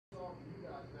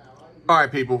All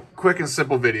right, people, quick and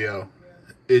simple video.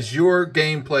 Is your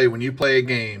gameplay, when you play a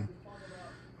game,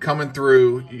 coming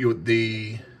through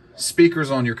the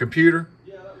speakers on your computer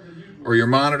or your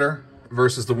monitor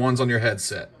versus the ones on your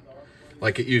headset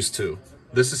like it used to?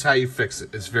 This is how you fix it.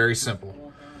 It's very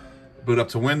simple. Boot up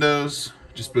to Windows,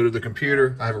 just boot up the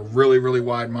computer. I have a really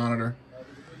wide monitor.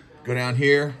 Go down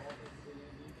here,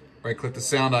 right click the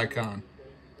sound icon.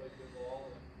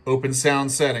 Open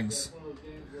sound settings.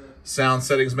 Sound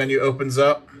settings menu opens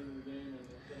up.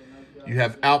 You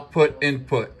have output,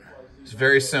 input. It's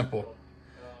very simple.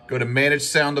 Go to manage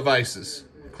sound devices.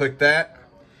 Click that.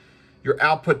 Your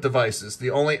output devices.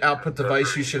 The only output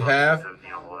device you should have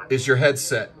is your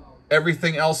headset.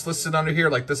 Everything else listed under here,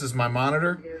 like this is my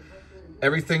monitor,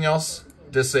 everything else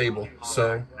disable.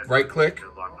 So right click,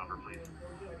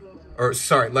 or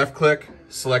sorry, left click,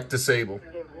 select disable.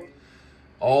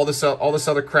 All this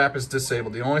other crap is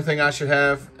disabled. The only thing I should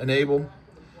have enabled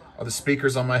are the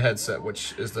speakers on my headset,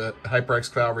 which is the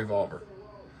HyperX Cloud Revolver.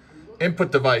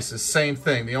 Input devices, same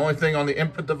thing. The only thing on the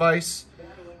input device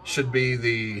should be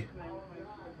the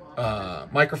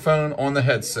microphone on the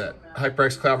headset,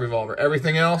 HyperX Cloud Revolver.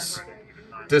 Everything else,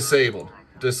 disabled.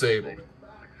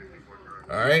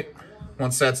 All right,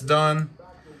 once that's done,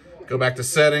 go back to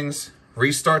settings,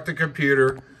 restart the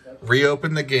computer,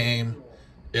 reopen the game.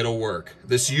 It'll work.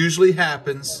 This usually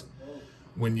happens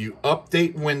when you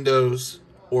update Windows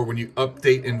or when you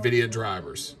update NVIDIA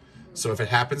drivers. So if it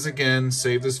happens again,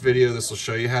 save this video. This will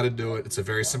show you how to do it. It's a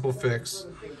very simple fix.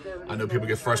 I know people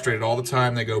get frustrated all the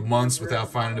time. They go months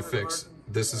without finding a fix.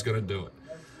 This is going to do it.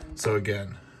 So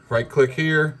again, right click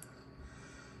here,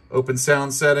 open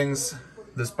sound settings.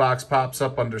 This box pops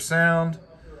up under sound.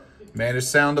 Manage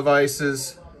sound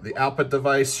devices. The output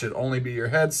device should only be your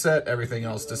headset. Everything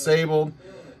else disabled.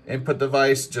 Input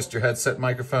device, just your headset,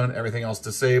 microphone, everything else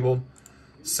disabled.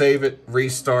 Save it,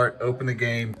 restart, open the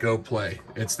game, go play.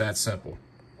 It's that simple.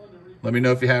 Let me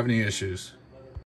know if you have any issues.